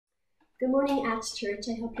Good morning, Acts Church.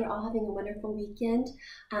 I hope you're all having a wonderful weekend.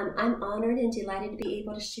 I'm honored and delighted to be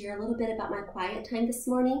able to share a little bit about my quiet time this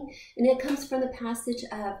morning. And it comes from the passage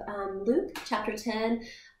of Luke chapter 10,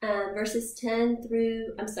 verses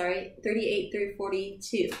 38 through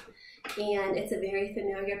 42. And it's a very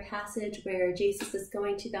familiar passage where Jesus is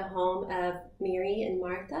going to the home of Mary and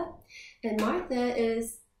Martha. And Martha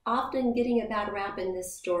is often getting a bad rap in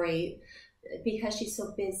this story because she's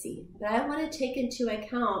so busy. But I want to take into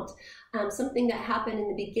account something that happened in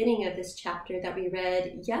the beginning of this chapter that we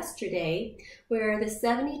read yesterday, where the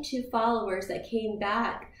 72 followers that came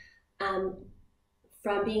back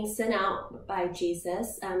from being sent out by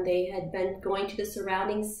Jesus, they had been going to the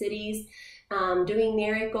surrounding cities, doing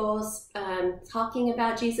miracles, talking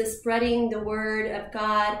about Jesus, spreading the word of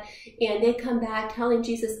God, and they come back telling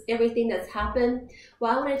Jesus everything that's happened.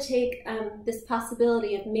 Well, I want to take this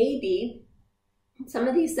possibility of maybe some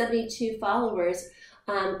of these 72 followers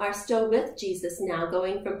are still with Jesus now,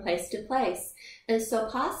 going from place to place. And so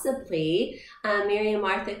possibly Mary and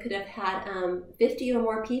Martha could have had 50 or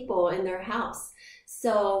more people in their house.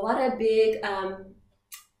 So what a big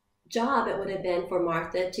job it would have been for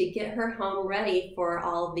Martha to get her home ready for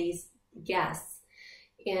all these guests.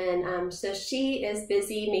 And so she is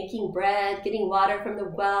busy making bread, getting water from the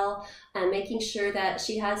well, making sure that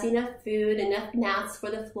she has enough food, enough mats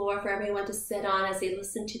for the floor for everyone to sit on as they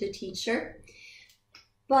listen to the teacher.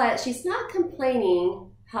 But she's not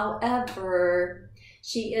complaining. However,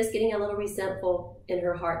 she is getting a little resentful in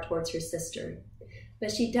her heart towards her sister.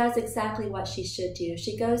 But she does exactly what she should do.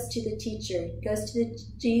 She goes to the teacher, goes to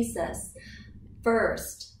Jesus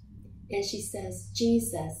first, and she says,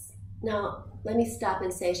 Jesus. Now, let me stop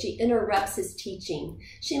and say she interrupts his teaching.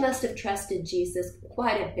 She must have trusted Jesus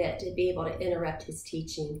quite a bit to be able to interrupt his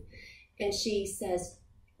teaching. And she says,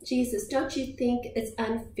 Jesus, don't you think it's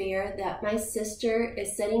unfair that my sister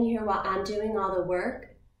is sitting here while I'm doing all the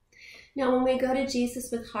work? Now, when we go to Jesus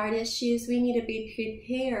with heart issues, we need to be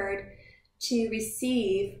prepared to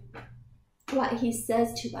receive what he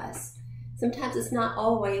says to us. Sometimes it's not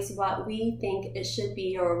always what we think it should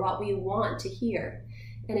be or what we want to hear.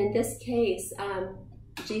 And in this case,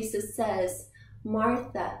 Jesus says,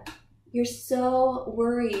 Martha, you're so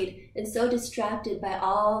worried and so distracted by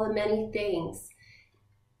all the many things.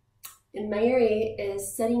 And Mary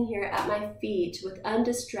is sitting here at my feet with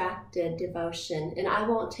undistracted devotion, and I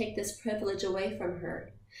won't take this privilege away from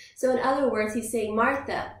her. So in other words, he's saying,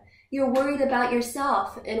 Martha, you're worried about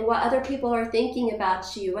yourself and what other people are thinking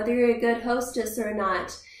about you, whether you're a good hostess or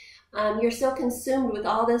not. You're so consumed with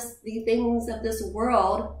all the things of this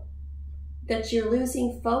world that you're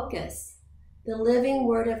losing focus. The living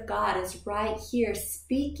word of God is right here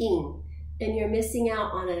speaking, and you're missing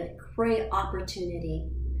out on a great opportunity.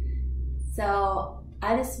 So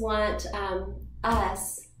I just want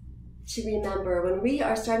us to remember when we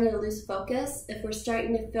are starting to lose focus, if we're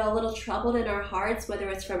starting to feel a little troubled in our hearts, whether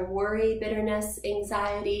it's from worry, bitterness,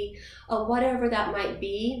 anxiety, or whatever that might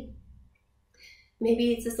be,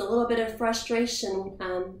 maybe it's just a little bit of frustration,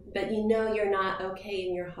 but you know you're not okay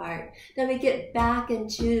in your heart. Then we get back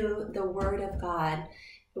into the Word of God,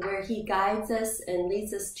 where he guides us and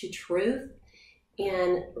leads us to truth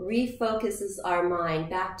and refocuses our mind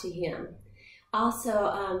back to him.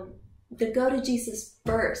 Also, to go to Jesus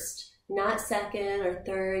first, not second or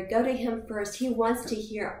third. Go to him first. He wants to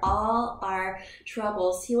hear all our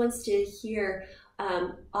troubles. He wants to hear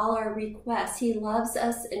all our requests. He loves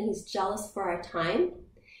us and he's jealous for our time,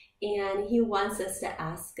 and he wants us to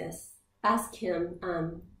ask him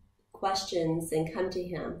questions and come to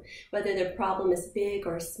him. Whether the problem is big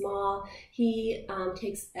or small, he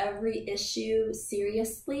takes every issue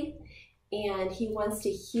seriously, and he wants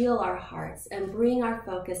to heal our hearts and bring our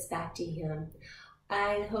focus back to him.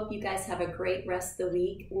 I hope you guys have a great rest of the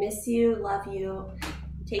week. Miss you, love you.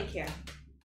 Take care.